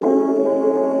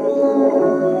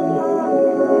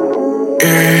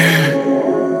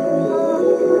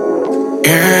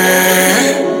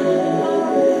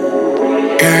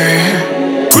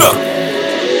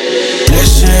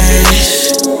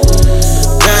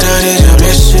need your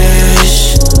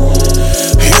blessings.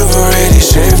 You've already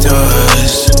saved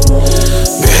us,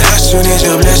 but I still need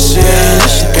your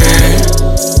blessings, yeah.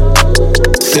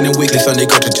 Sinning weekly, Sunday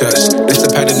go to church. It's the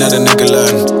pattern that a nigga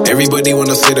learn. Everybody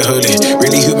wanna say the holy.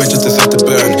 Really humans just decide to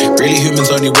burn. Really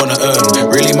humans only wanna earn.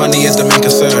 Really money is the main